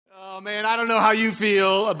Man, I don't know how you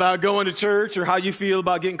feel about going to church or how you feel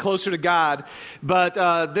about getting closer to God, but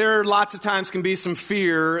there lots of times can be some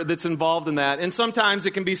fear that's involved in that. And sometimes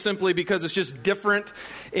it can be simply because it's just different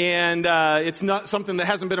and it's not something that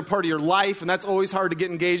hasn't been a part of your life, and that's always hard to get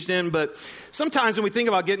engaged in. But sometimes when we think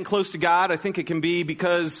about getting close to God, I think it can be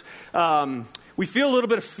because we feel a little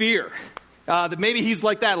bit of fear. That maybe he's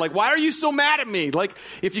like that. Like, why are you so mad at me? Like,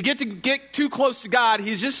 if you get too close to God,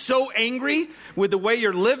 he's just so angry with the way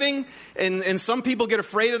you're living. And some people get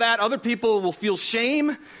afraid of that. Other people will feel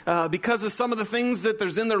shame because of some of the things that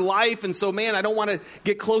there's in their life. And so, man, I don't want to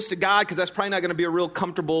get close to God because that's probably not going to be a real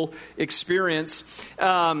comfortable experience.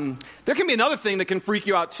 There can be another thing that can freak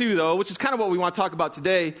you out too, though, which is kind of what we want to talk about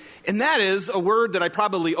today. And that is a word that I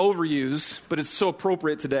probably overuse, but it's so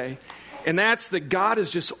appropriate today. And that's that God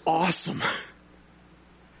is just awesome.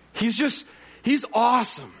 He's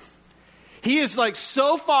awesome. He is like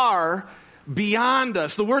so far beyond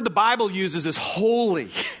us. The word the Bible uses is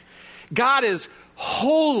holy. God is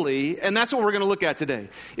holy, and that's what we're going to look at today,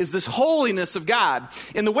 is this holiness of God.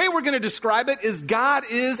 And the way we're going to describe it is God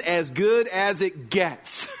is as good as it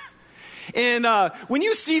gets. And when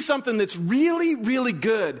you see something that's really, really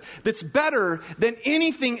good, that's better than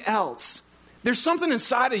anything else, there's something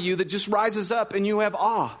inside of you that just rises up and you have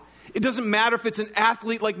awe. It doesn't matter if it's an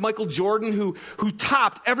athlete like Michael Jordan who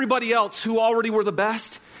topped everybody else who already were the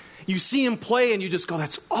best. You see him play and you just go,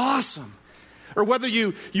 that's awesome. Or whether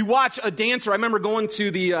you watch a dancer. I remember going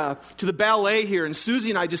to the ballet here, and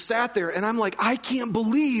Susie and I just sat there and I'm like, I can't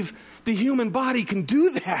believe the human body can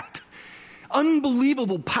do that.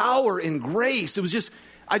 Unbelievable power and grace.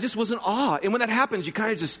 I just was in awe. And when that happens, you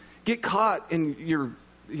kind of just get caught and you're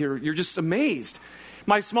just amazed.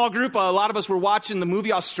 My small group, a lot of us were watching the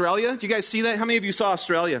movie Australia. Do you guys see that? How many of you saw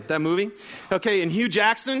Australia, that movie? Okay, and Hugh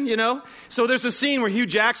Jackson, So there's a scene where Hugh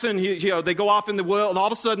Jackson, they go off in the world, and all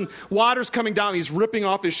of a sudden, water's coming down. He's ripping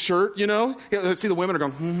off his shirt, See, the women are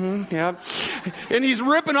going, yeah. And he's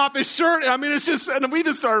ripping off his shirt. I mean, it's just, and we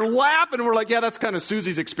just started laughing. And we're like, yeah, that's kind of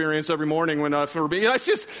Susie's experience every morning when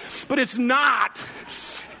but it's not.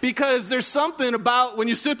 Because there's something about when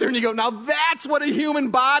you sit there and you go, now that's what a human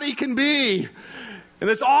body can be. And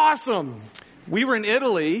it's awesome. We were in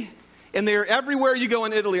Italy, and everywhere you go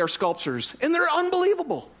in Italy are sculptures. And they're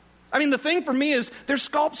unbelievable. I mean, the thing for me is there's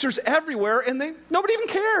sculptures everywhere, and nobody even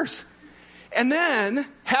cares. And then,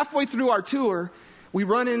 halfway through our tour, we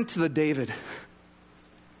run into the David.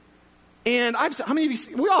 And how many of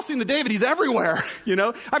you, we've all seen the David. He's everywhere,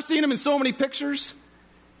 I've seen him in so many pictures.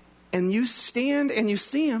 And you stand and you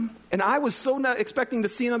see him. And I was so not expecting to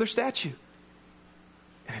see another statue.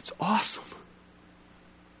 And it's awesome.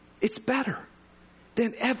 It's better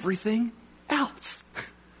than everything else.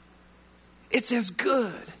 It's as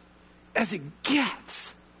good as it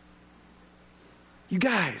gets. You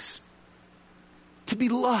guys, to be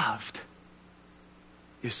loved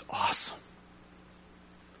is awesome.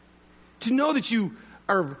 To know that you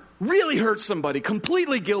are really hurt somebody,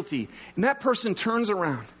 completely guilty, and that person turns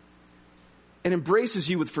around and embraces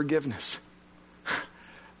you with forgiveness.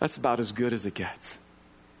 That's about as good as it gets.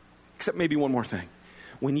 Except maybe one more thing.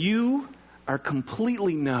 When you are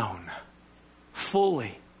completely known,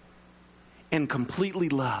 fully, and completely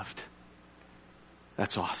loved,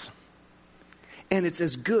 that's awesome. And it's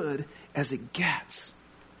as good as it gets.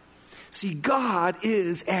 See, God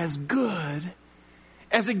is as good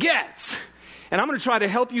as it gets. And I'm going to try to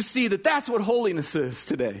help you see that that's what holiness is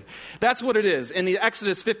today. That's what it is. In the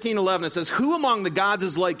Exodus 15:11, it says, who among the gods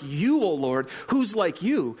is like you, O Lord? Who's like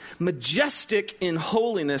you? Majestic in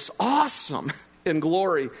holiness, awesome in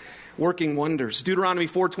glory, working wonders. Deuteronomy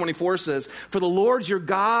 4:24 says, for the Lord your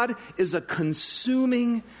God is a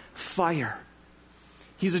consuming fire.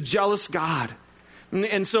 He's a jealous God.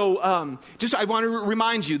 And so I want to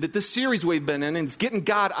remind you that this series we've been in is getting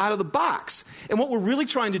God out of the box. And what we're really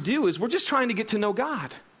trying to do is we're just trying to get to know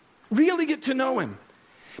God. Really get to know him.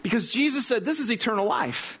 Because Jesus said this is eternal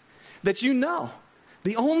life. That you know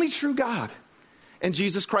the only true God and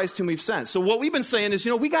Jesus Christ whom we've sent. So what we've been saying is,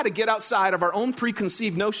 we got to get outside of our own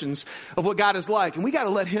preconceived notions of what God is like. And we got to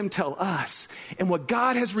let him tell us. And what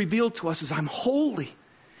God has revealed to us is I'm holy.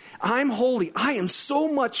 I'm holy. I am so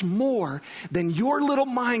much more than your little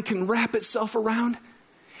mind can wrap itself around.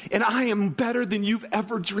 And I am better than you've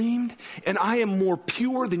ever dreamed. And I am more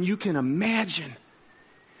pure than you can imagine.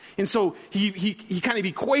 And so he kind of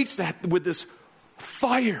equates that with this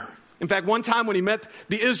fire. In fact, one time when he met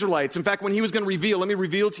the Israelites, when he was going to let me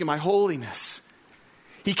reveal to you my holiness.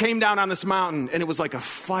 He came down on this mountain and it was like a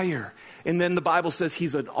fire. And then the Bible says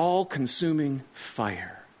he's an all-consuming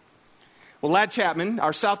fire. Well, Ladd Chapman,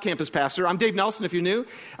 our South Campus pastor. I'm Dave Nelson, if you're new.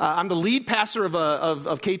 I'm the lead pastor of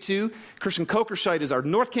K2. Christian Kokerscheit is our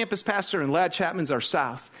North Campus pastor, and Ladd Chapman's our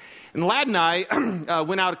South. And Ladd and I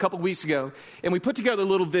went out a couple weeks ago, and we put together a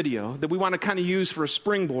little video that we want to kind of use for a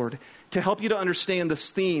springboard to help you to understand this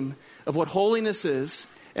theme of what holiness is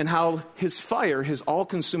and how his fire, his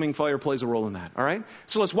all-consuming fire, plays a role in that. All right?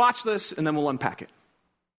 So let's watch this, and then we'll unpack it.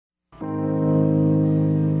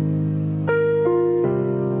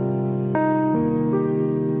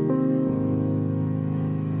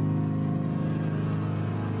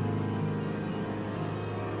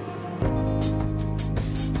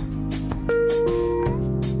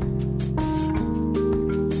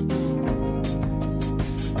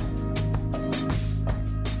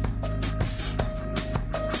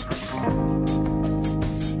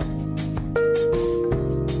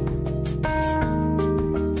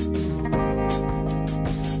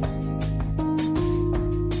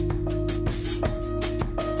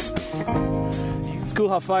 Cool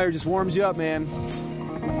how fire just warms you up, man.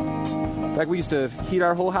 In fact, we used to heat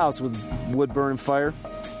our whole house with wood burning fire.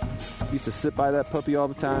 We used to sit by that puppy all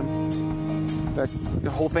the time. In fact, the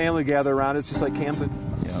whole family gather around. It's just like camping.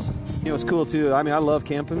 Yeah. You know, it's cool too. I mean, I love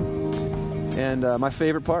camping. And my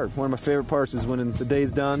favorite part, one of my favorite parts is when the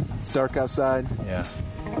day's done, it's dark outside. Yeah.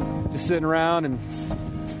 Just sitting around, and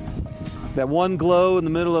that one glow in the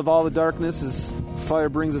middle of all the darkness is fire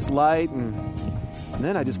brings us light, and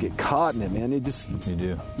then I just get caught in it, man. You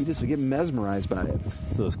do. You just get mesmerized by it.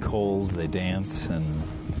 So those coals, they dance, and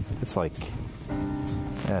it's like,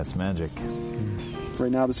 yeah, it's magic. Right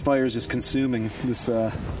now, this fire is just consuming this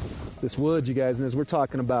wood, you guys. And as we're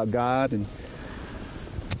talking about God and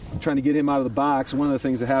trying to get him out of the box, one of the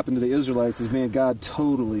things that happened to the Israelites is, man, God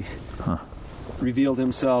totally revealed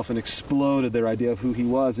himself and exploded their idea of who he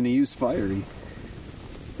was, and he used fire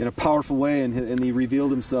in a powerful way, and he revealed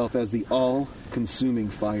himself as the all-consuming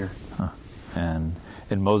fire. And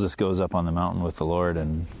Moses goes up on the mountain with the Lord,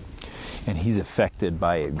 and he's affected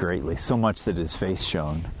by it greatly, so much that his face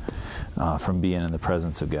shone from being in the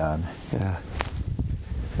presence of God. Yeah.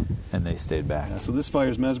 And they stayed back. Yeah, so this fire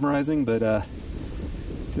is mesmerizing, but you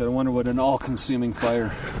gotta wonder what an all-consuming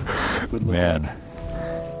fire would look like.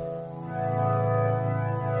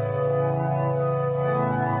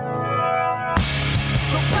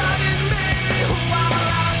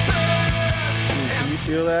 Can you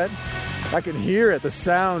feel that? I can hear it. The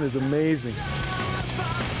sound is amazing.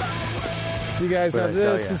 So you guys have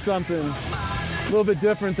this is something a little bit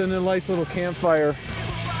different than a nice little campfire.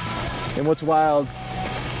 And what's wild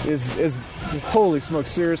is holy smoke,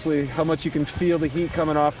 seriously, how much you can feel the heat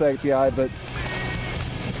coming off that guy. But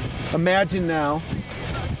imagine now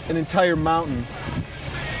an entire mountain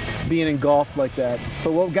being engulfed like that.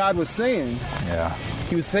 But what God was saying,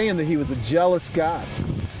 he was saying that he was a jealous God.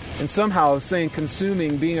 And somehow saying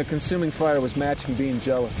being a consuming fire was matching being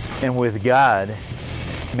jealous. And with God,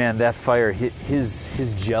 man, that fire, his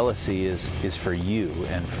jealousy is for you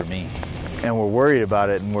and for me. And we're worried about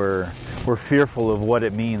it, and we're fearful of what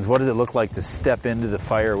it means. What does it look like to step into the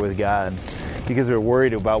fire with God? Because we're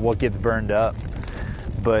worried about what gets burned up.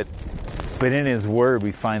 But in his word,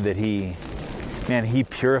 we find that he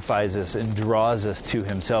purifies us and draws us to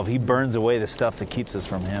himself. He burns away the stuff that keeps us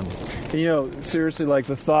from him. You know, seriously, like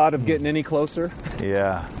the thought of getting any closer.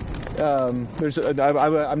 Yeah. I'm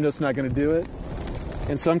just not going to do it.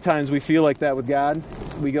 And sometimes we feel like that with God.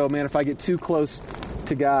 We go, man, if I get too close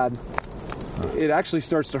to God, it actually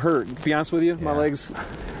starts to hurt. To be honest with you, my legs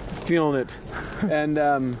feeling it.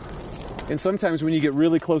 And sometimes when you get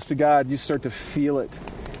really close to God, you start to feel it.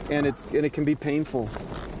 And it can be painful.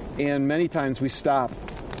 And many times we stop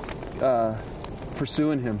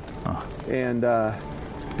pursuing him, and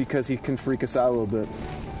because he can freak us out a little bit.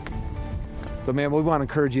 But man, we want to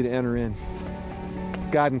encourage you to enter in.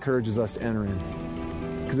 God encourages us to enter in.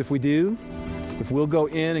 Because if we'll go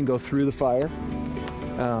in and go through the fire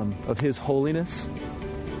of his holiness,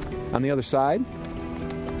 on the other side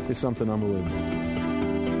is something unbelievable.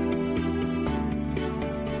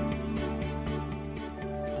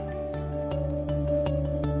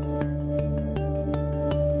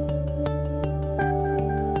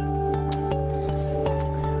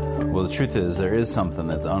 Well, the truth is, there is something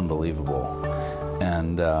that's unbelievable,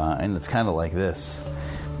 and it's kind of like this,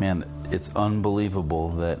 man. It's unbelievable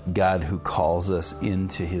that God, who calls us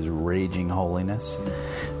into his raging holiness,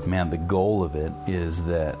 man, the goal of it is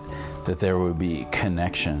that there would be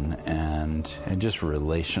connection and just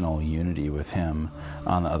relational unity with him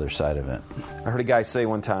on the other side of it. I heard a guy say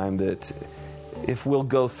one time that if we'll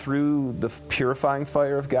go through the purifying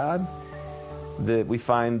fire of God, that we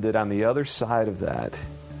find that on the other side of that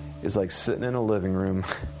is like sitting in a living room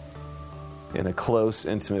in a close,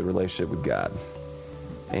 intimate relationship with God.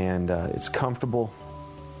 And it's comfortable,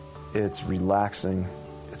 it's relaxing,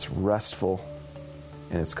 it's restful,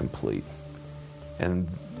 and it's complete. And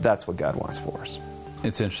that's what God wants for us.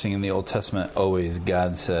 It's interesting, in the Old Testament, always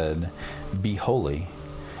God said, be holy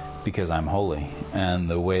because I'm holy. And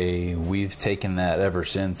the way we've taken that ever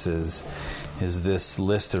since is this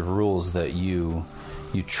list of rules that you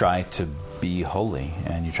try to be holy,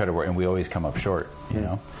 and you try to work, and we always come up short, you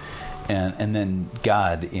know. And then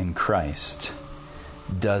God in Christ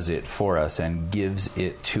does it for us and gives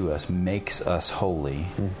it to us, makes us holy.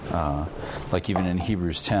 Like even in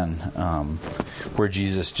Hebrews 10, where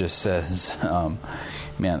Jesus just says,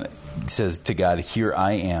 says to God, here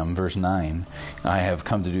I am, verse 9, I have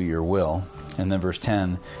come to do your will. And then verse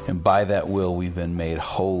 10, and by that will we've been made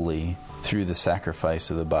holy through the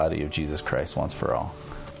sacrifice of the body of Jesus Christ once for all.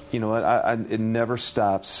 You know what? It never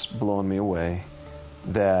stops blowing me away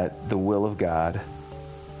that the will of God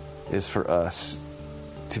is for us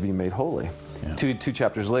to be made holy. Yeah. Two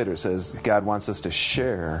chapters later, it says God wants us to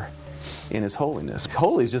share in His holiness.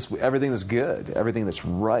 Holy is just everything that's good, everything that's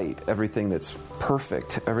right, everything that's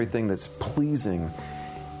perfect, everything that's pleasing,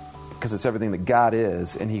 because it's everything that God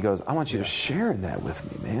is. And He goes, I want you to share in that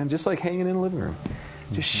with me, man. Just like hanging in a living room.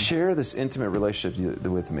 Just share this intimate relationship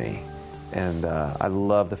with me. And I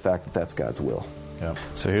love the fact that that's God's will. Yeah.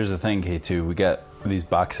 So here's the thing, K2. We got these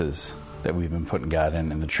boxes that we've been putting God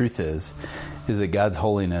in, and the truth is that God's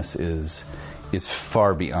holiness is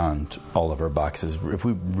far beyond all of our boxes. If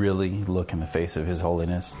we really look in the face of His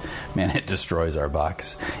holiness, man, it destroys our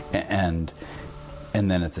box. And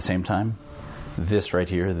then at the same time, this right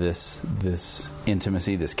here, this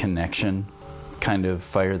intimacy, this connection kind of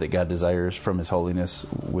fire that God desires from His holiness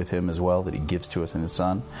with Him as well, that He gives to us in His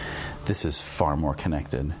Son, this is far more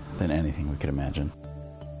connected than anything we could imagine.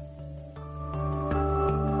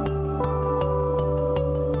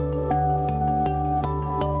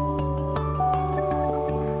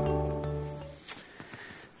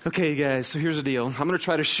 Okay, guys, so here's the deal. I'm going to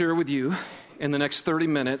try to share with you in the next 30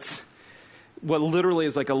 minutes what literally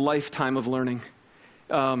is like a lifetime of learning.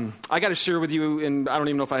 I got to share with you, and I don't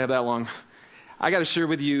even know if I have that long. I got to share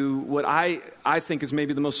with you what I think is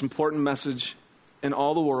maybe the most important message in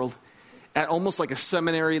all the world at almost like a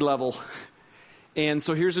seminary level. And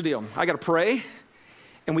so here's the deal. I got to pray,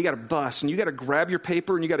 and we got to bust, and you got to grab your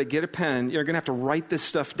paper, and you got to get a pen. You're going to have to write this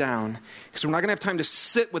stuff down, because we're not going to have time to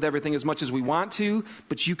sit with everything as much as we want to,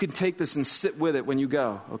 but you can take this and sit with it when you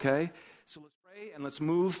go, okay? So let's pray, and let's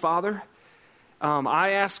move. Father, I'm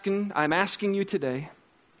asking you today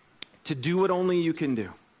to do what only you can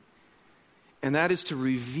do, and that is to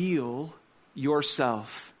reveal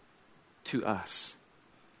yourself to us.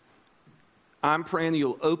 I'm praying that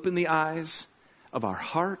you'll open the eyes of our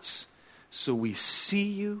hearts so we see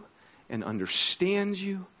you and understand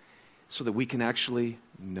you, so that we can actually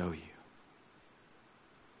know you.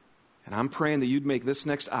 And I'm praying that you'd make this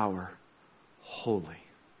next hour holy.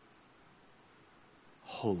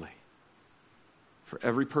 Holy. For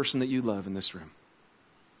every person that you love in this room.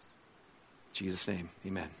 In Jesus' name,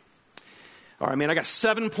 amen. All right, man, I got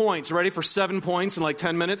 7 points. Ready for 7 points in like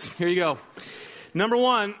 10 minutes? Here you go. Number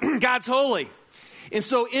 1, God's holy. And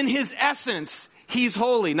so in His essence, He's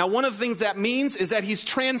holy. Now, one of the things that means is that He's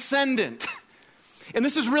transcendent. And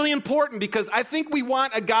this is really important, because I think we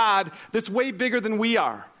want a God that's way bigger than we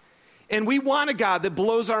are. And we want a God that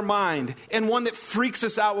blows our mind, and one that freaks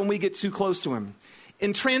us out when we get too close to Him.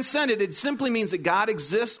 And transcendent, it simply means that God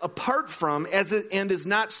exists apart from and is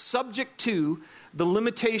not subject to the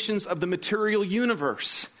limitations of the material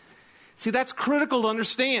universe. See, that's critical to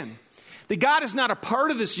understand. That God is not a part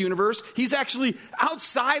of this universe. He's actually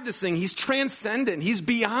outside this thing. He's transcendent. He's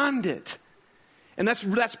beyond it. And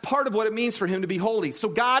that's part of what it means for Him to be holy. So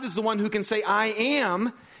God is the one who can say, I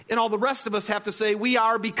am, and all the rest of us have to say, we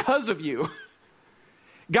are because of you.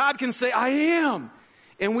 God can say, I am,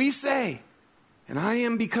 and we say, and I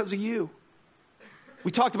am because of you.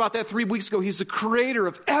 We talked about that 3 weeks ago. He's the creator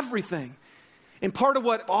of everything. And part of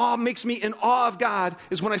what makes me in awe of God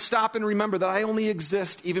is when I stop and remember that I only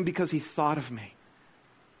exist even because He thought of me.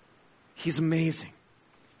 He's amazing.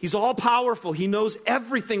 He's all powerful. He knows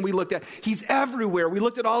everything we looked at. He's everywhere. We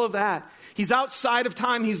looked at all of that. He's outside of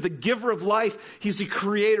time. He's the giver of life. He's the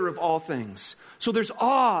creator of all things. So there's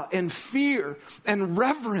awe and fear and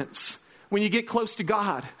reverence when you get close to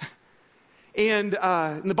God. And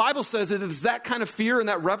the Bible says that it's that kind of fear and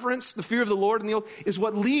that reverence, the fear of the Lord and the oath, is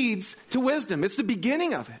what leads to wisdom. It's the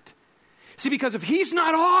beginning of it. See, because if He's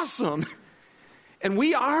not awesome, and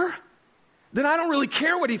we are, then I don't really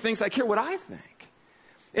care what He thinks. I care what I think.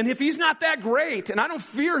 And if He's not that great, and I don't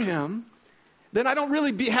fear Him, then I don't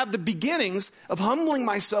really have the beginnings of humbling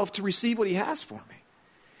myself to receive what he has for me.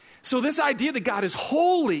 So this idea that God is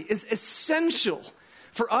holy is essential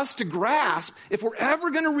for us to grasp if we're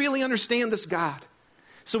ever going to really understand this God.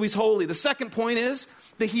 So he's holy. The second point is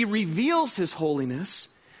that he reveals his holiness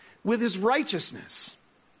with his righteousness.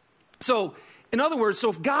 So, in other words,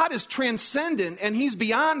 so if God is transcendent and he's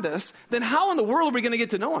beyond us, then how in the world are we going to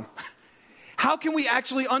get to know him? How can we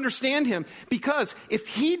actually understand him? Because if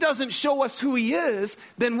he doesn't show us who he is,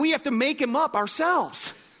 then we have to make him up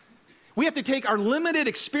ourselves. We have to take our limited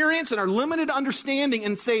experience and our limited understanding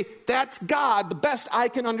and say, that's God, the best I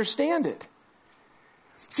can understand it.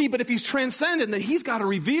 See, but if he's transcendent, then he's got to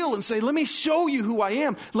reveal and say, let me show you who I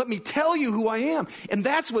am. Let me tell you who I am. And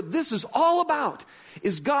that's what this is all about,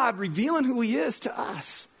 is God revealing who he is to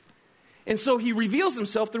us. And so he reveals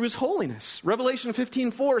himself through his holiness. Revelation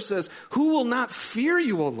 15:4 says, who will not fear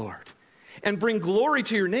you, O Lord, and bring glory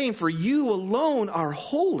to your name, for you alone are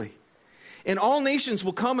holy. And all nations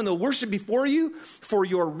will come and they'll worship before you, for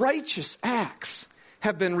your righteous acts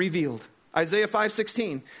have been revealed. Isaiah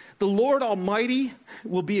 5:16, the Lord Almighty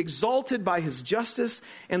will be exalted by his justice,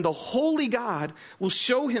 and the holy God will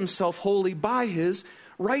show himself holy by his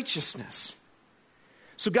righteousness.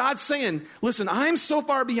 So God's saying, listen, I'm so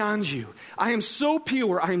far beyond you. I am so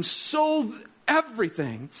pure. I am so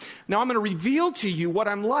everything. Now I'm going to reveal to you what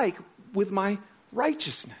I'm like with my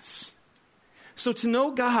righteousness. So to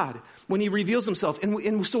know God when he reveals himself,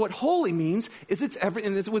 and so what holy means is it's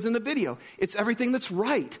everything, and it was in the video, it's everything that's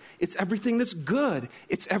right, it's everything that's good,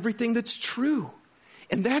 it's everything that's true.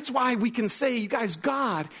 And that's why we can say, you guys,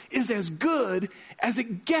 God is as good as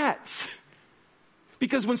it gets.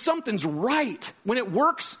 Because when something's right, when it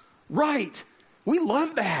works right, we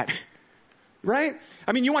love that, right?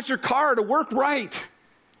 I mean, you want your car to work right.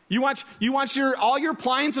 You want all your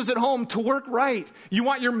appliances at home to work right. You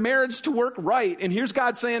want your marriage to work right. And here's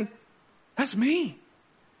God saying, that's me.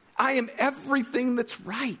 I am everything that's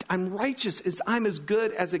right. I'm righteous. I'm as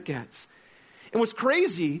good as it gets. And what's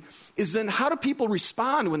crazy is then how do people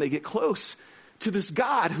respond when they get close to this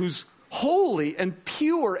God who's holy and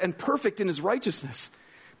pure and perfect in his righteousness?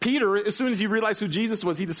 Peter, as soon as he realized who Jesus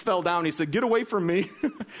was, he just fell down. He said, get away from me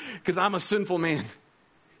because I'm a sinful man.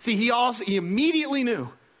 See, he immediately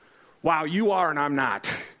knew, wow, you are and I'm not.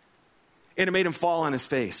 And it made him fall on his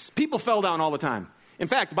face. People fell down all the time. In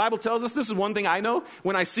fact, the Bible tells us, this is one thing I know,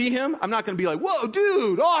 when I see him, I'm not going to be like, whoa,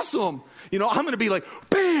 dude, awesome. I'm going to be like,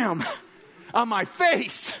 bam, on my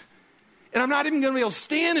face. And I'm not even going to be able to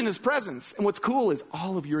stand in his presence. And what's cool is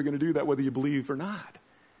all of you are going to do that whether you believe or not.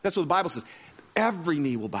 That's what the Bible says. Every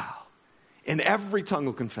knee will bow and every tongue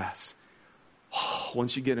will confess.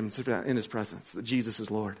 Once you get him in his presence, that Jesus is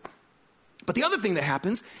Lord. But the other thing that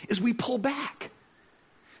happens is we pull back.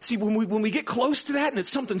 See, when we get close to that and it's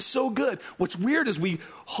something so good, what's weird is we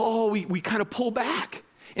kind of pull back.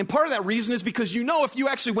 And part of that reason is because if you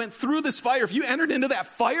actually went through this fire, if you entered into that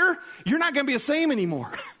fire, you're not going to be the same anymore.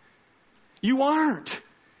 You aren't.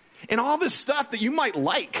 And all this stuff that you might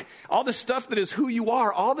like, all this stuff that is who you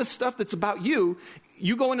are, all this stuff that's about you,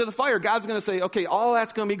 you go into the fire, God's going to say, okay, all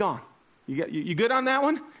that's going to be gone. You good on that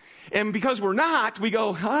one? And because we're not, we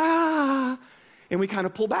go, and we kind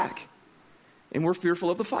of pull back. And we're fearful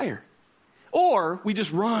of the fire. Or we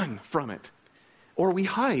just run from it. Or we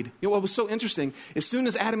hide. What was so interesting, as soon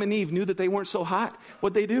as Adam and Eve knew that they weren't so hot,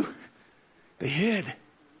 what'd they do? They hid.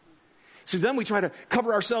 So then we try to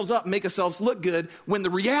cover ourselves up, make ourselves look good, when the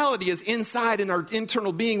reality is inside in our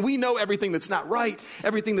internal being. We know everything that's not right,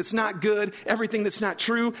 everything that's not good, everything that's not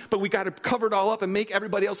true, but we got to cover it all up and make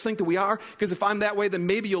everybody else think that we are, because if I'm that way, then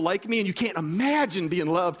maybe you'll like me, and you can't imagine being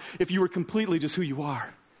loved if you were completely just who you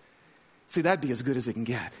are. See, that'd be as good as it can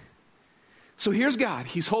get. So here's God.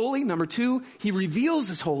 He's holy. Number two, he reveals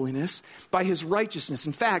his holiness by his righteousness.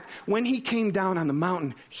 In fact, when he came down on the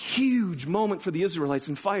mountain, huge moment for the Israelites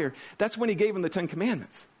in fire, that's when he gave them the 10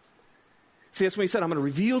 Commandments. See, that's when he said, I'm going to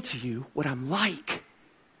reveal to you what I'm like.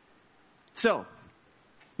 So,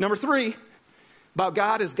 number three about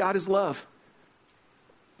God is love.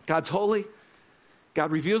 God's holy.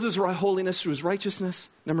 God reveals his holiness through his righteousness.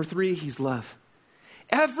 Number three, he's love.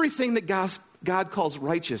 Everything that God calls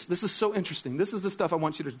righteous, this is so interesting. This is the stuff I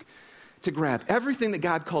want you to grab. Everything that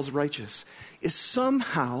God calls righteous is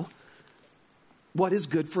somehow what is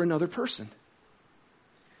good for another person.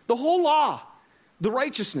 The whole law, the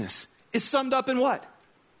righteousness, is summed up in what?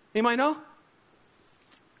 Anybody know?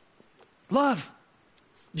 Love.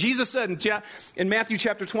 Jesus said in Matthew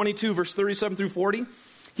chapter 22, verse 37 through 40,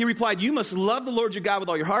 he replied, you must love the Lord your God with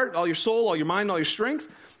all your heart, all your soul, all your mind, all your strength.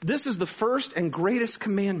 This is the first and greatest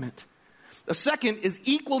commandment. The second is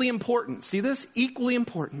equally important. See this? Equally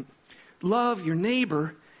important. love your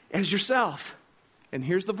neighbor as yourself. And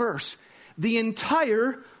here's the verse. The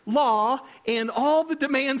entire law and all the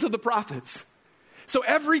demands of the prophets. So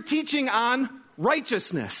every teaching on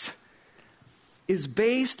righteousness is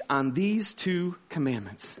based on these two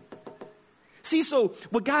commandments. See, so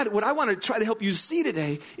what I want to try to help you see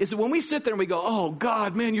today is that when we sit there and we go, oh,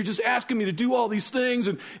 God, man, you're just asking me to do all these things,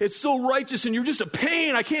 and it's so righteous, and you're just a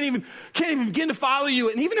pain. I can't even begin to follow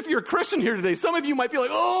you. And even if you're a Christian here today, some of you might be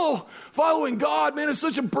like, oh, following God, man, it's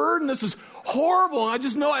such a burden. This is horrible. And I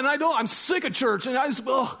just know, and I'm sick of church, and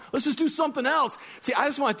let's just do something else. See, I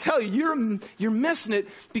just want to tell you, you're missing it,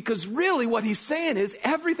 because really what he's saying is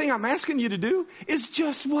everything I'm asking you to do is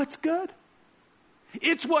just what's good.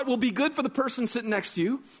 It's what will be good for the person sitting next to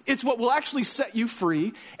you. It's what will actually set you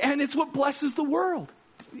free. And it's what blesses the world.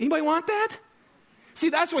 Anybody want that? See,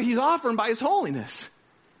 that's what he's offering by his holiness.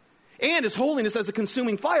 And his holiness as a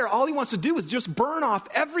consuming fire, all he wants to do is just burn off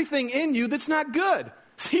everything in you that's not good.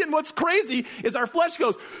 See, and what's crazy is our flesh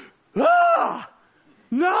goes, no.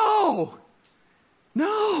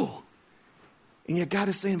 And yet God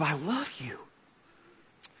is saying, but I love you.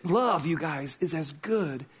 Love, you guys, is as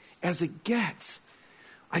good as it gets.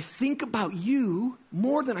 I think about you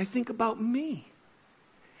more than I think about me.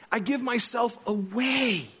 I give myself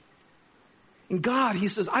away. And God, he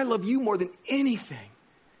says, I love you more than anything.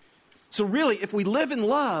 So really, if we live in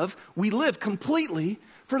love, we live completely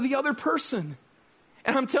for the other person.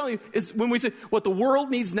 And I'm telling you, is when we say what the world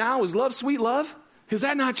needs now is love, sweet love, is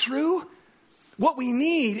that not true? What we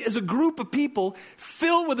need is a group of people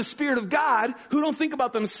filled with the Spirit of God who don't think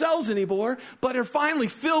about themselves anymore, but are finally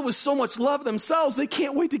filled with so much love themselves, they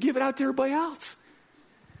can't wait to give it out to everybody else.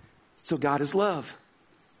 So God is love.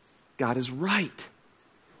 God is right.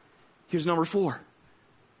 Here's number 4.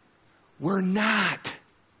 We're not.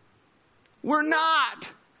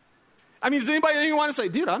 I mean, does anybody want to say,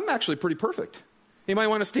 dude, I'm actually pretty perfect? Anybody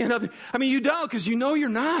want to stand up? I mean, you don't, because you know you're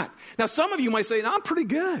not. Now, some of you might say, no, I'm pretty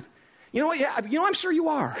good. You know what? Yeah, I'm sure you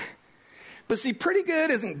are. But see, pretty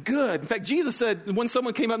good isn't good. In fact, Jesus said when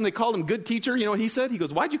someone came up and they called him good teacher, you know what he said? He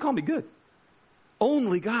goes, why'd you call me good?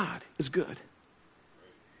 Only God is good.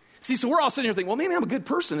 See, so we're all sitting here thinking, well, maybe I'm a good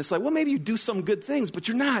person. It's like, well, maybe you do some good things, but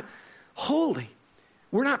you're not holy.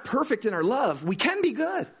 We're not perfect in our love. We can be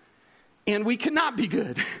good, and we cannot be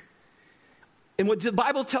good. And what the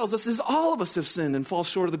Bible tells us is all of us have sinned and fall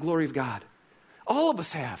short of the glory of God. All of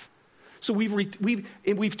us have. So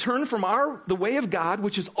we've turned from the way of God,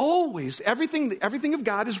 which is always, everything of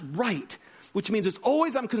God is right, which means it's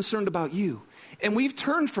always I'm concerned about you. And we've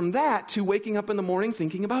turned from that to waking up in the morning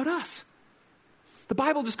thinking about us. The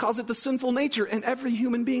Bible just calls it the sinful nature, and every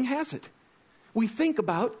human being has it. We think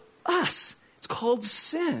about us. It's called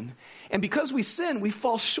sin. And because we sin, we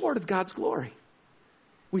fall short of God's glory.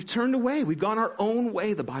 We've turned away. We've gone our own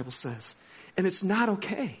way, the Bible says. And it's not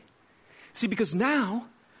okay. See, because now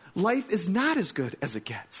life is not as good as it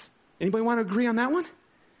gets. Anybody want to agree on that one?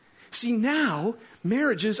 See, now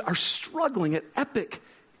marriages are struggling at epic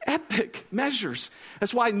measures.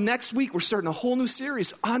 That's why next week we're starting a whole new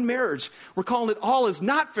series on marriage. We're calling it All Is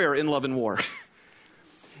Not Fair in Love and War.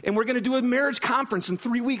 And we're going to do a marriage conference in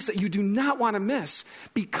 3 weeks that you do not want to miss,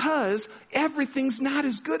 because everything's not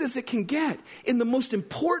as good as it can get in the most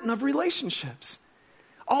important of relationships.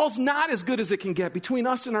 All's not as good as it can get between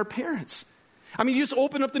us and our parents. I mean, you just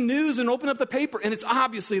open up the news and open up the paper, and it's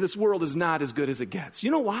obviously this world is not as good as it gets. You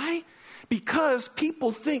know why? Because people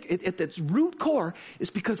think, at its root core, is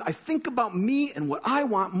because I think about me and what I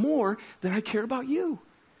want more than I care about you.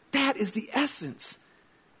 That is the essence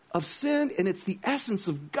of sin, and it's the essence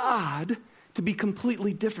of God to be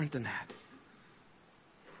completely different than that.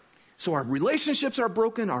 So our relationships are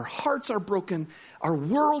broken, our hearts are broken, our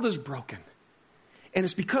world is broken. And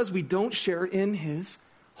it's because we don't share in his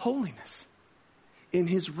holiness, in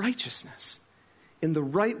his righteousness, in the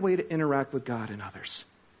right way to interact with God and others.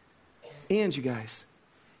 And you guys,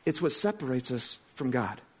 it's what separates us from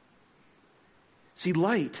God. See,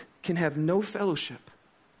 light can have no fellowship.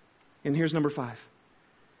 And here's number 5.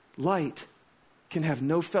 Light can have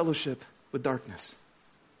no fellowship with darkness.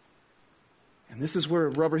 And this is where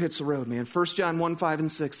rubber hits the road, man. 1 John 1, 5,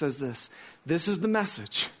 and 6 says this. This is the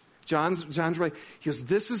message. John's right. He goes,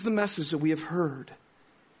 this is the message that we have heard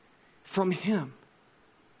from him.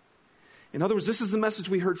 In other words, this is the message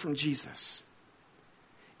we heard from Jesus.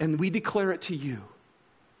 And we declare it to you,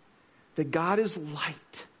 that God is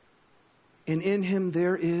light, and in him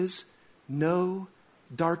there is no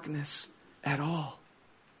darkness at all.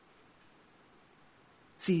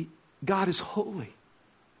 See, God is holy.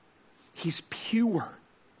 He's pure.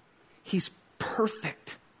 He's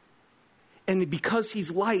perfect. And because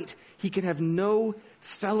he's light, he can have no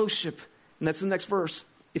fellowship And that's the next verse.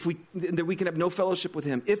 That we can have no fellowship with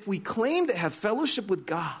him. If we claim to have fellowship with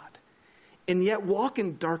God and yet walk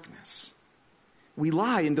in darkness, we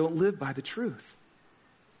lie and don't live by the truth.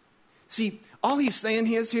 See, all he's saying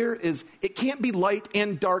here is it can't be light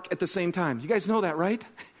and dark at the same time. You guys know that, right?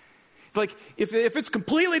 Like, if it's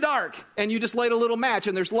completely dark and you just light a little match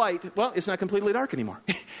and there's light, well, it's not completely dark anymore.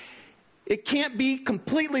 It can't be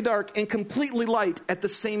completely dark and completely light at the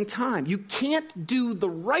same time. You can't do the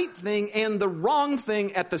right thing and the wrong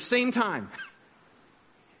thing at the same time.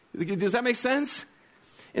 Does that make sense?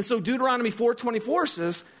 And so Deuteronomy 4:24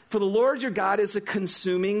 says, for the Lord your God is a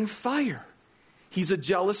consuming fire. He's a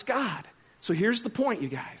jealous God. So here's the point, you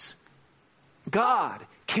guys. God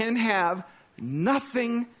can have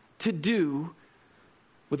nothing to do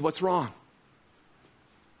with what's wrong.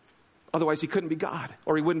 Otherwise, he couldn't be God,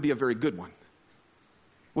 or he wouldn't be a very good one.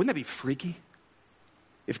 Wouldn't that be freaky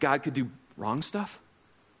if God could do wrong stuff?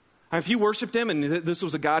 If you worshiped him and this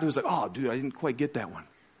was a God who was like, oh, dude, I didn't quite get that one.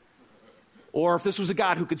 Or if this was a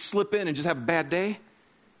God who could slip in and just have a bad day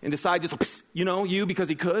and decide just, you because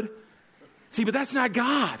he could. See, but that's not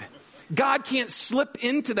God. God can't slip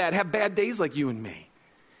into that, have bad days like you and me.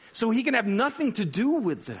 So he can have nothing to do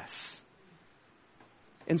with this.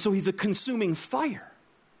 And so he's a consuming fire.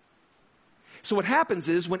 So what happens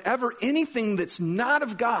is whenever anything that's not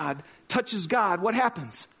of God touches God, what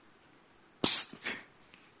happens? Psst.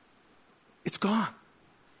 It's gone.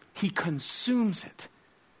 He consumes it.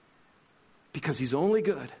 Because he's only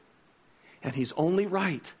good, and he's only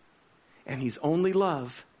right, and he's only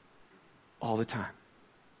love all the time.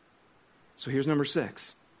 So here's number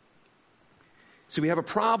 6. So we have a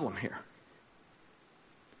problem here.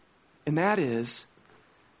 And that is,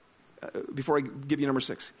 before I give you number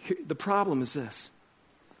 6, the problem is this.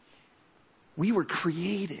 We were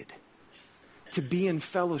created to be in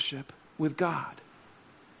fellowship with God.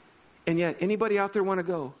 And yet, anybody out there want to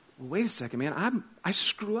go, well, wait a second, man, I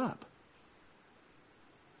screw up.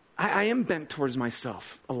 I am bent towards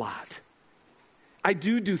myself a lot. I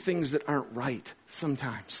do things that aren't right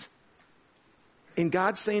sometimes. And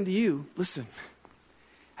God's saying to you, listen,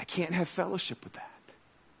 I can't have fellowship with that.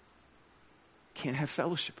 Can't have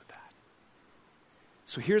fellowship with that.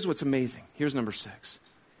 So here's what's amazing. Here's number 6.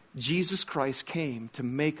 Jesus Christ came to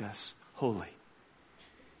make us holy.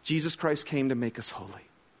 Jesus Christ came to make us holy.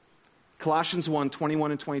 Colossians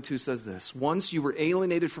 1:21 and 22 says this. Once you were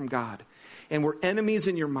alienated from God and were enemies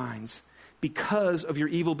in your minds because of your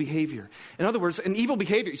evil behavior. In other words, an evil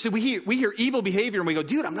behavior. So we hear evil behavior and we go,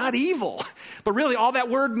 dude, I'm not evil. But really all that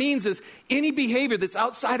word means is any behavior that's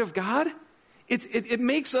outside of God, it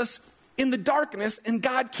makes us in the darkness and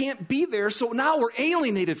God can't be there. So now we're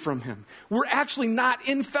alienated from him. We're actually not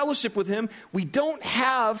in fellowship with him. We don't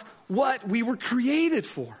have what we were created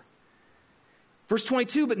for. Verse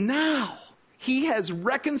 22, but now he has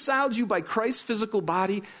reconciled you by Christ's physical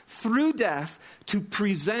body through death to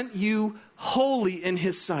present you holy in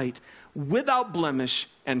his sight, without blemish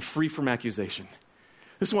and free from accusation.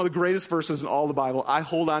 This is one of the greatest verses in all the Bible. I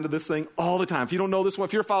hold on to this thing all the time. If you don't know this one,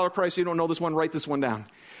 if you're a follower of Christ, you don't know this one, write this one down.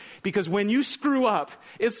 Because when you screw up,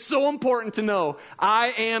 it's so important to know, I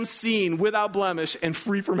am seen without blemish and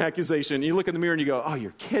free from accusation. You look in the mirror and you go, oh,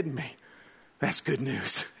 you're kidding me. That's good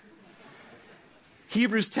news.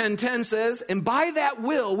 Hebrews 10:10 says, and by that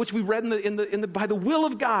will, which we read by the will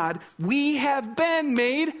of God, we have been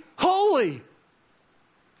made holy.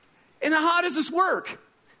 And how does this work?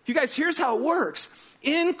 You guys, here's how it works.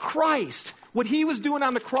 In Christ, what he was doing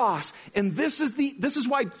on the cross, and this is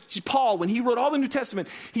why Paul, when he wrote all the New Testament,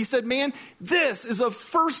 he said, man, this is of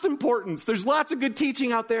first importance. There's lots of good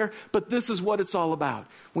teaching out there, but this is what it's all about.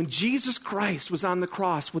 When Jesus Christ was on the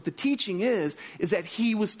cross, what the teaching is that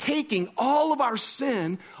he was taking all of our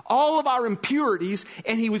sin, all of our impurities,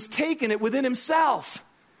 and he was taking it within himself.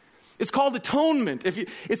 It's called atonement.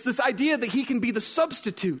 It's this idea that he can be the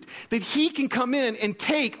substitute, that he can come in and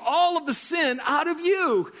take all of the sin out of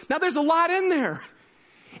you. Now, there's a lot in there.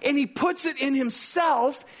 And he puts it in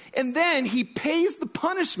himself, and then he pays the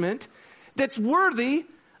punishment that's worthy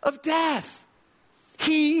of death.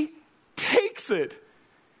 He takes it.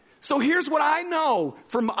 So here's what I know.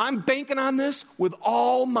 I'm banking on this with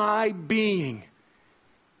all my being.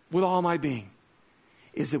 With all my being.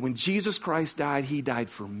 Is that when Jesus Christ died, he died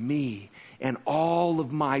for me. And all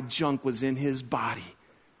of my junk was in his body.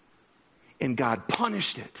 And God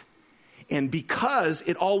punished it. And because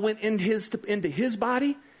it all went into his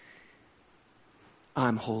body,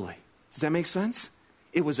 I'm holy. Does that make sense?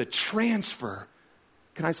 It was a transfer.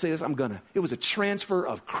 Can I say this? It was a transfer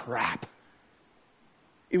of crap.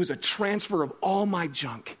 It was a transfer of all my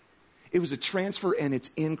junk. It was a transfer, and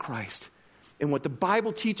it's in Christ. And what the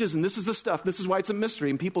Bible teaches, and this is the stuff, this is why it's a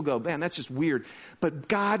mystery, and people go, man, that's just weird. But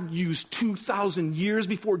God used 2,000 years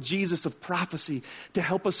before Jesus of prophecy to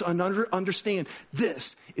help us understand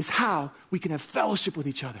this is how we can have fellowship with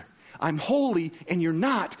each other. I'm holy and you're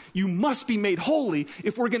not. You must be made holy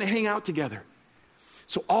if we're going to hang out together.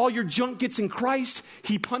 So all your junk gets in Christ,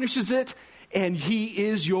 he punishes it, and he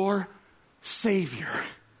is your Savior.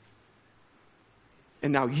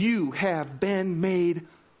 And now you have been made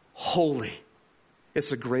holy. It's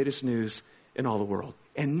the greatest news in all the world.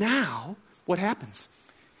 And now, what happens?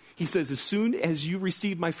 He says, as soon as you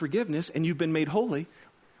receive my forgiveness and you've been made holy,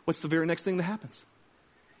 what's the very next thing that happens?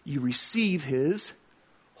 You receive his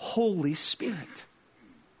Holy Spirit.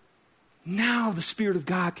 Now the Spirit of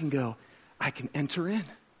God can go, I can enter in.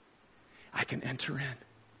 I can enter in.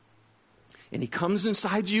 And he comes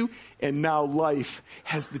inside you, and now life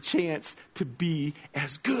has the chance to be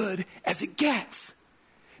as good as it gets.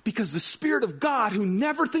 Because the Spirit of God, who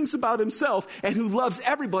never thinks about himself and who loves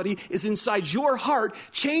everybody, is inside your heart,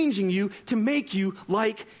 changing you to make you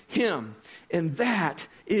like him. And that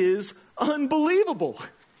is unbelievable.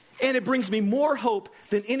 And it brings me more hope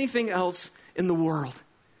than anything else in the world.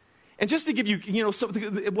 And just to give you,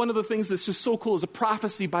 one of the things that's just so cool is a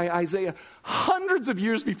prophecy by Isaiah hundreds of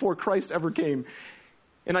years before Christ ever came.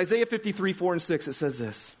 In Isaiah 53, 4 and 6, it says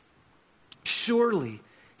this: surely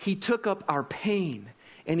he took up our pain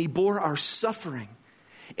and he bore our suffering,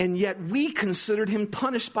 and yet we considered him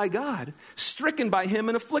punished by God, stricken by him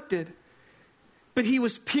and afflicted. But he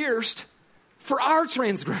was pierced for our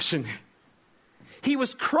transgression. He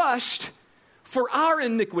was crushed for our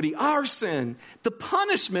iniquity, our sin. The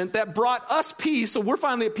punishment that brought us peace, so we're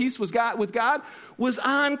finally at peace with God, was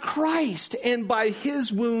on Christ. And by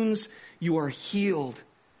his wounds you are healed.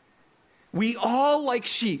 We all like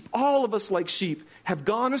sheep, all of us like sheep, have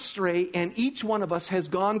gone astray, and each one of us has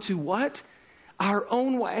gone to what? Our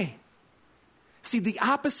own way. See, the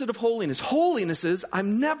opposite of holiness. Holiness is,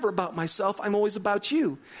 I'm never about myself, I'm always about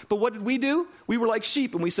you. But what did we do? We were like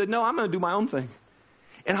sheep, and we said, no, I'm going to do my own thing.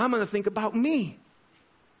 And I'm going to think about me.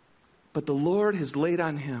 But the Lord has laid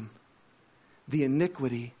on him the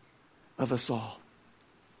iniquity of us all.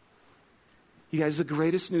 You guys, the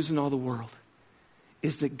greatest news in all the world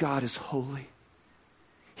is that God is holy.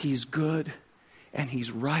 He's good, and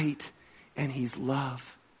he's right, and he's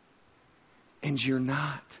love. And you're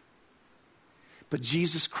not. But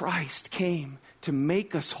Jesus Christ came to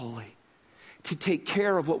make us holy, to take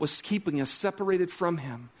care of what was keeping us separated from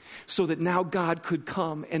him, so that now God could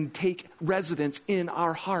come and take residence in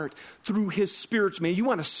our heart through his Spirit. Man, you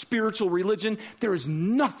want a spiritual religion? There is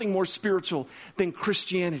nothing more spiritual than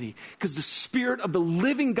Christianity, because the Spirit of the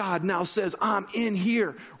living God now says, I'm in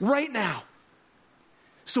here right now,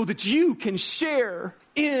 so that you can share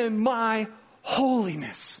in my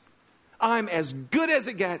holiness. I'm as good as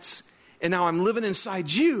it gets, and now I'm living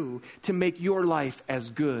inside you to make your life as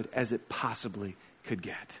good as it possibly could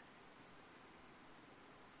get.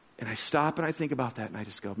 And I stop and I think about that, and I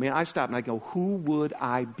just go, man, I stop and I go, who would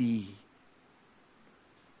I be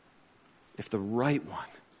if the right one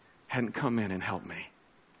hadn't come in and helped me?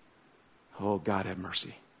 Oh, God have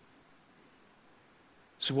mercy.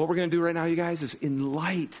 So what we're going to do right now, you guys, is in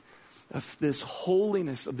light of this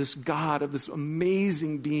holiness, of this God, of this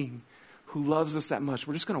amazing being who loves us that much,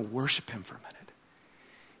 we're just going to worship him for a minute.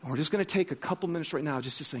 And we're just going to take a couple minutes right now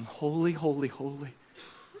just to sing, holy, holy, holy.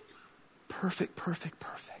 Perfect, perfect,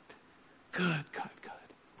 perfect. Good, good, good.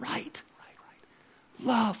 Right.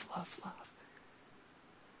 Love, love, love.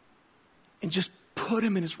 And just put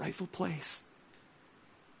him in his rightful place.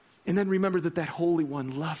 And then remember that Holy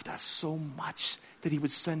One loved us so much that he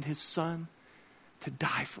would send his Son to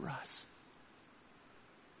die for us,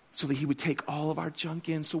 so that he would take all of our junk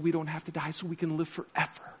in so we don't have to die, so we can live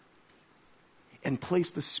forever, and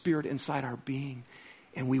place the Spirit inside our being.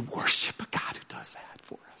 And we worship a God who does that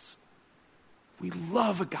for us. We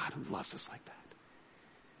love a God who loves us like that.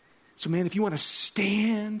 So man, if you want to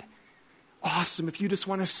stand, awesome. If you just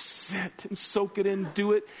want to sit and soak it in,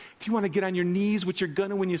 do it. If you want to get on your knees, which you're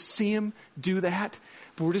gonna when you see him, do that.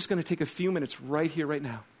 But we're just going to take a few minutes right here, right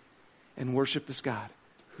now, and worship this God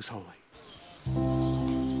who's holy.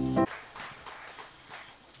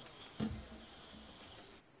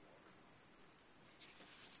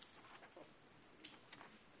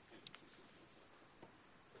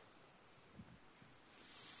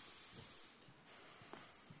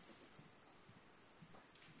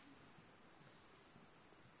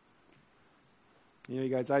 You know, you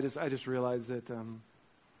guys, I just realized that,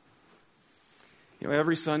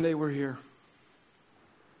 every Sunday we're here.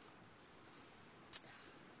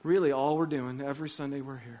 Really, all we're doing, every Sunday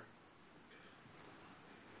we're here,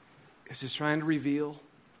 is just trying to reveal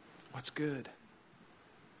what's good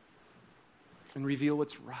and reveal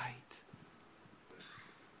what's right.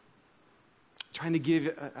 Trying to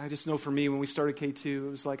give, I just know for me, when we started K2, it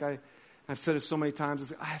was like I've said it so many times,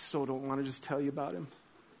 it's like, I so don't want to just tell you about him.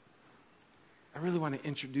 I really want to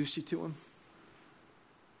introduce you to him.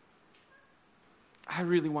 I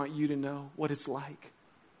really want you to know what it's like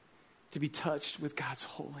to be touched with God's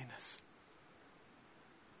holiness.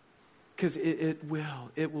 Because it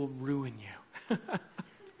will ruin you.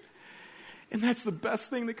 And that's the best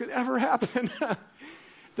thing that could ever happen.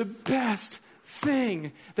 The best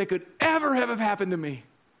thing that could ever have happened to me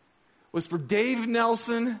was for Dave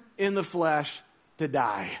Nelson in the flesh to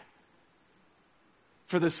die.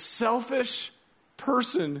 For the selfish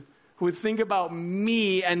person who would think about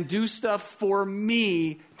me and do stuff for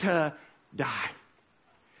me to die.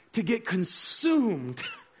 To get consumed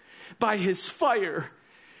by his fire.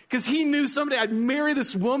 Because he knew someday I'd marry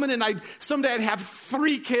this woman and someday I'd have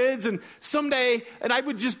 3 kids and I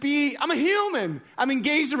would just I'm a human. I'm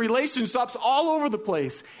engaged in relationships all over the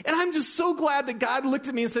place. And I'm just so glad that God looked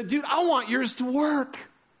at me and said, dude, I want yours to work.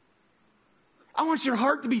 I want your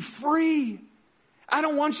heart to be free. I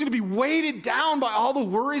don't want you to be weighted down by all the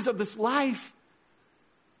worries of this life.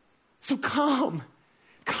 So come.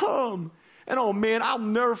 And oh man, I'll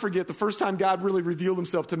never forget the first time God really revealed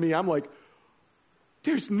himself to me. I'm like,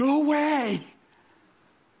 there's no way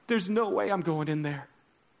I'm going in there.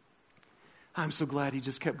 I'm so glad he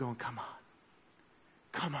just kept going, come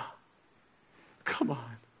on.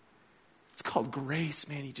 It's called grace,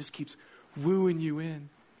 man. He just keeps wooing you in.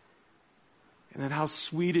 And then how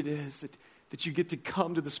sweet it is that you get to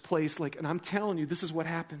come to this place and I'm telling you, this is what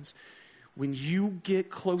happens. When you get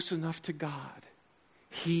close enough to God,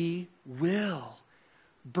 he will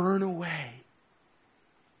burn away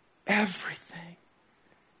everything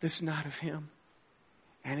that's not of him.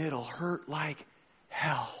 And it'll hurt like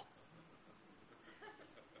hell.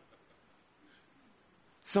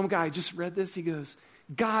 Some guy just read this. He goes,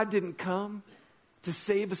 God didn't come to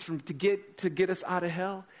save us to get us out of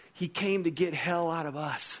hell. He came to get hell out of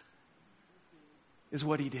us, is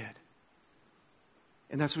what he did.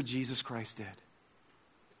 And that's what Jesus Christ did.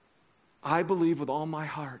 I believe with all my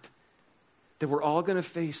heart that we're all going to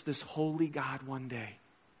face this holy God one day.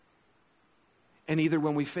 And either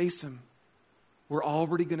when we face him, we're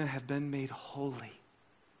already going to have been made holy.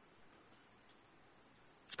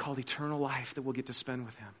 It's called eternal life that we'll get to spend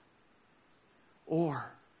with him.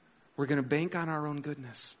 Or we're going to bank on our own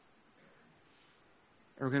goodness.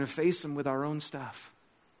 And we're going to face him with our own stuff.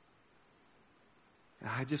 And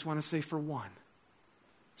I just want to say for one,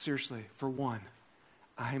 seriously, for one,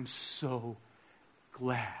 I am so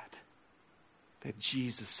glad that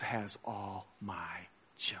Jesus has all my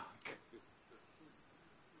junk.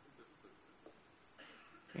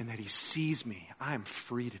 And that he sees me. I am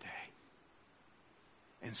free today.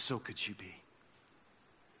 And so could you be.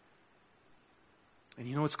 And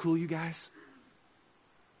you know what's cool, you guys?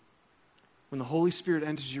 When the Holy Spirit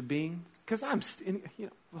enters your being, because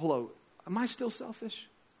hello, am I still selfish?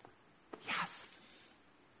 Yes.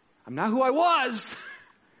 I'm not who I was,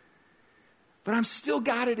 but I'm still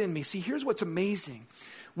got it in me. See, here's what's amazing.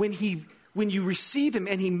 When you receive him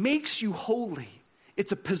and he makes you holy,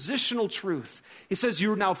 it's a positional truth. He says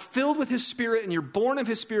you're now filled with his Spirit and you're born of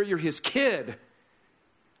his Spirit. You're his kid.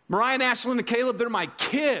 Mariah and Ashlyn and Caleb, they're my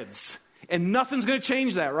kids. And nothing's going to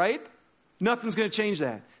change that, right? Nothing's going to change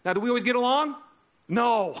that. Now, do we always get along?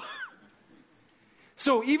 No.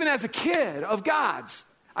 So even as a kid of God's,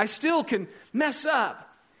 I still can mess up.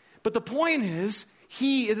 But the point is,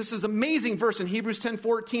 this is an amazing verse in Hebrews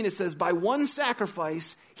 10:14. It says, by one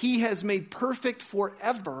sacrifice, he has made perfect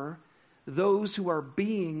forever those who are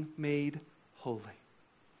being made holy.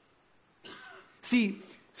 See,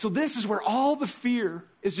 so this is where all the fear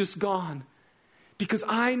is just gone. Because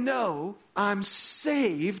I know I'm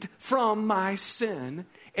saved from my sin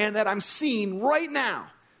and that I'm seen right now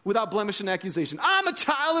without blemish and accusation. I'm a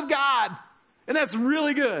child of God, and that's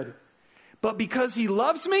really good. But because he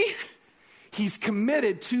loves me, he's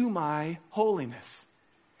committed to my holiness.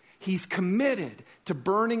 He's committed to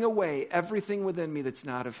burning away everything within me that's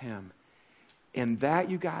not of him. And that,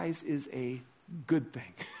 you guys, is a good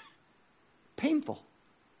thing. Painful,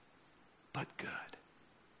 but good.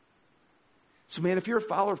 So, man, if you're a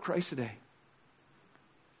follower of Christ today,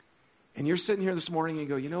 and you're sitting here this morning and you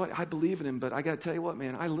go, you know what, I believe in him, but I got to tell you what,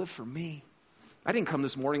 man, I live for me. I didn't come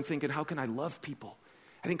this morning thinking, how can I love people?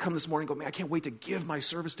 I didn't come this morning and go, man, I can't wait to give my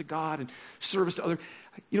service to God and service to others.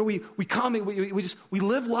 You know, we come and we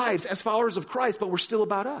live lives as followers of Christ, but we're still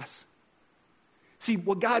about us. See,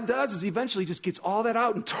 what God does is he eventually just gets all that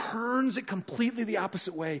out and turns it completely the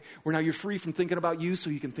opposite way, where now you're free from thinking about you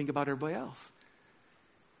so you can think about everybody else.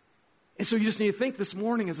 And so you just need to think this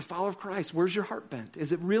morning as a follower of Christ, where's your heart bent?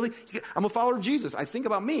 Is it really, I'm a follower of Jesus. I think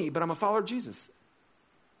about me, but I'm a follower of Jesus.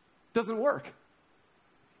 Doesn't work.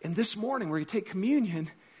 And this morning, we're going to take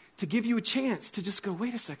communion to give you a chance to just go,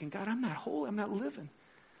 wait a second, God, I'm not holy. I'm not living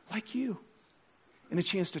like you. And a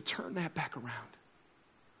chance to turn that back around.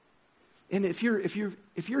 And if you're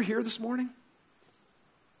here this morning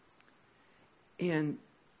and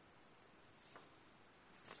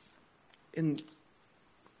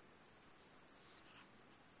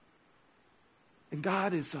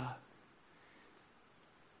God is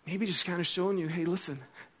maybe just kind of showing you, hey, listen,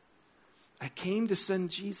 I came to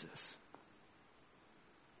send Jesus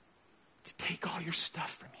to take all your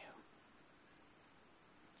stuff from you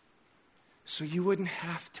so you wouldn't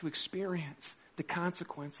have to experience the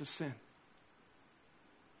consequence of sin.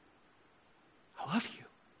 I love you.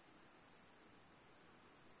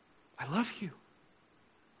 I love you.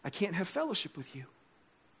 I can't have fellowship with you,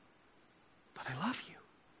 but I love you.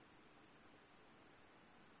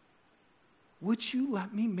 Would you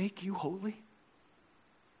let me make you holy?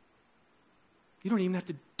 You don't even have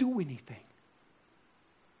to do anything.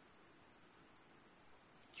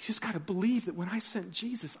 You just got to believe that when I sent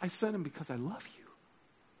Jesus, I sent him because I love you.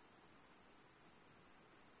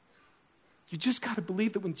 You just got to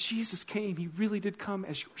believe that when Jesus came, he really did come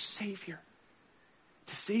as your Savior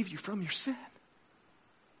to save you from your sin.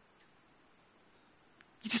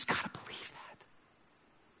 You just got to believe that.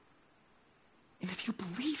 And if you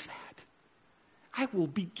believe that, I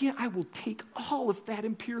will take all of that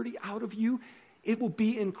impurity out of you. It will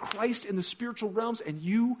be in Christ in the spiritual realms, and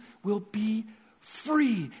you will be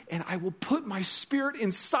free. And I will put my Spirit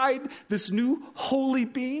inside this new holy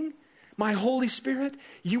being, my Holy Spirit.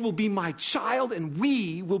 You will be my child, and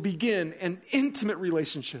we will begin an intimate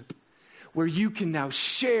relationship where you can now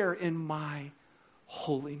share in my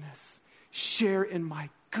holiness, share in my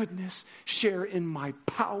goodness, share in my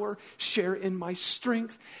power, share in my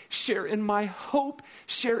strength, share in my hope,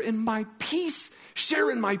 share in my peace, share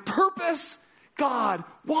in my purpose. God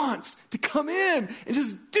wants to come in and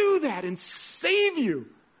just do that and save you.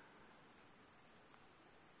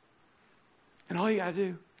 And all you got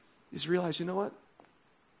to do is realize, you know what?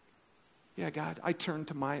 Yeah, God, I turned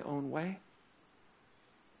to my own way,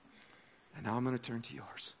 and now I'm going to turn to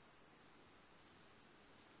yours.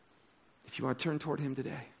 If you want to turn toward him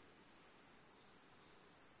today,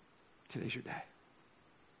 today's your day.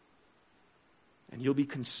 And you'll be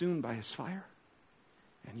consumed by his fire,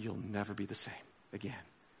 and you'll never be the same again.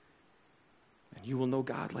 And you will know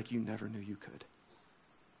God like you never knew you could.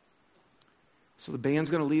 So the band's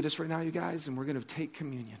going to lead us right now, you guys, and we're going to take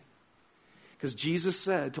communion. Because Jesus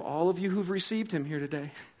said to all of you who've received him here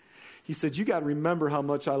today, he said, you got to remember how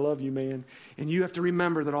much I love you, man. And you have to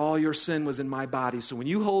remember that all your sin was in my body. So when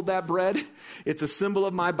you hold that bread, it's a symbol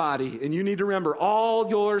of my body. And you need to remember, all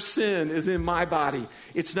your sin is in my body.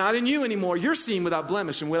 It's not in you anymore. You're seen without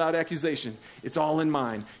blemish and without accusation. It's all in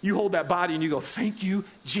mine. You hold that body and you go, thank you,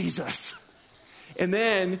 Jesus. And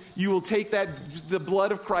then you will take the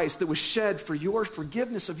blood of Christ that was shed for your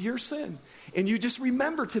forgiveness of your sin. And you just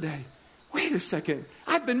remember today, wait a second,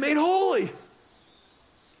 I've been made holy.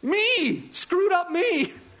 Me, screwed up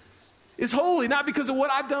me, is holy, not because of what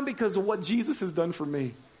I've done, because of what Jesus has done for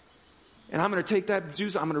me. And I'm going to take that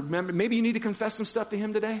juice, I'm going to remember, maybe you need to confess some stuff to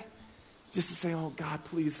him today. Just to say, oh God,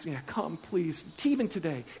 please, come, please. Even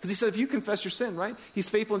today. Because he said, if you confess your sin, right? He's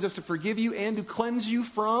faithful and just to forgive you and to cleanse you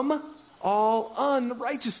from all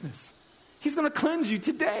unrighteousness. He's going to cleanse you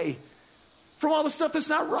today from all the stuff that's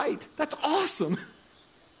not right. That's awesome.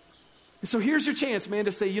 And so here's your chance, man,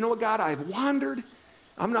 to say, you know what, God, I've wandered.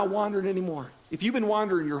 I'm not wandering anymore. If you've been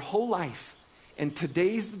wandering your whole life, and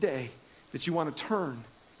today's the day that you want to turn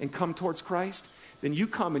and come towards Christ, then you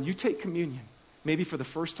come and you take communion, maybe for the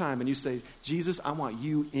first time, and you say, Jesus, I want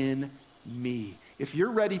you in me. If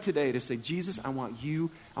you're ready today to say, Jesus, I want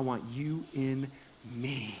you in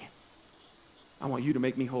me. I want you to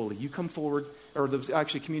make me holy. You come forward, or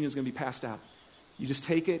actually communion is going to be passed out. You just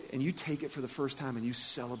take it, and you take it for the first time, and you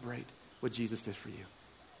celebrate what Jesus did for you.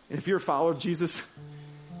 And if you're a follower of Jesus,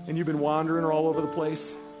 and you've been wandering all over the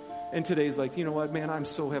place, and today's like, you know what, man,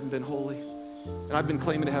 haven't been holy. And I've been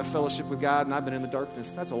claiming to have fellowship with God, and I've been in the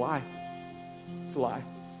darkness. That's a lie. It's a lie.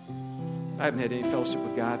 I haven't had any fellowship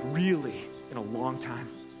with God, really, in a long time.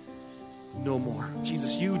 No more.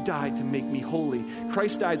 Jesus, you died to make me holy.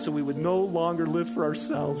 Christ died so we would no longer live for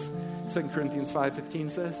ourselves. 2 Corinthians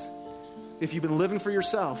 5:15 says, if you've been living for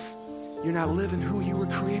yourself, you're not living who you were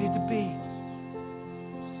created to be.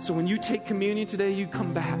 So when you take communion today, you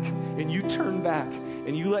come back and you turn back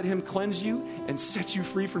and you let him cleanse you and set you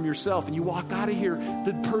free from yourself. And you walk out of here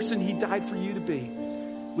the person he died for you to be,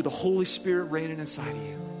 with the Holy Spirit reigning inside of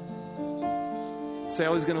you.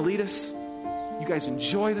 Sally's going to lead us. You guys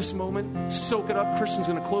enjoy this moment. Soak it up. Christian's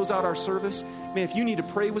going to close out our service. Man, if you need to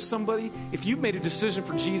pray with somebody, if you've made a decision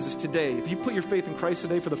for Jesus today, if you've put your faith in Christ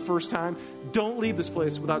today for the first time, don't leave this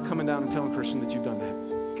place without coming down and telling Christian that you've done that.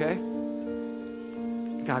 Okay?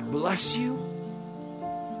 God bless you.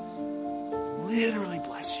 Literally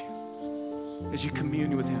bless you as you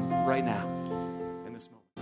commune with him right now.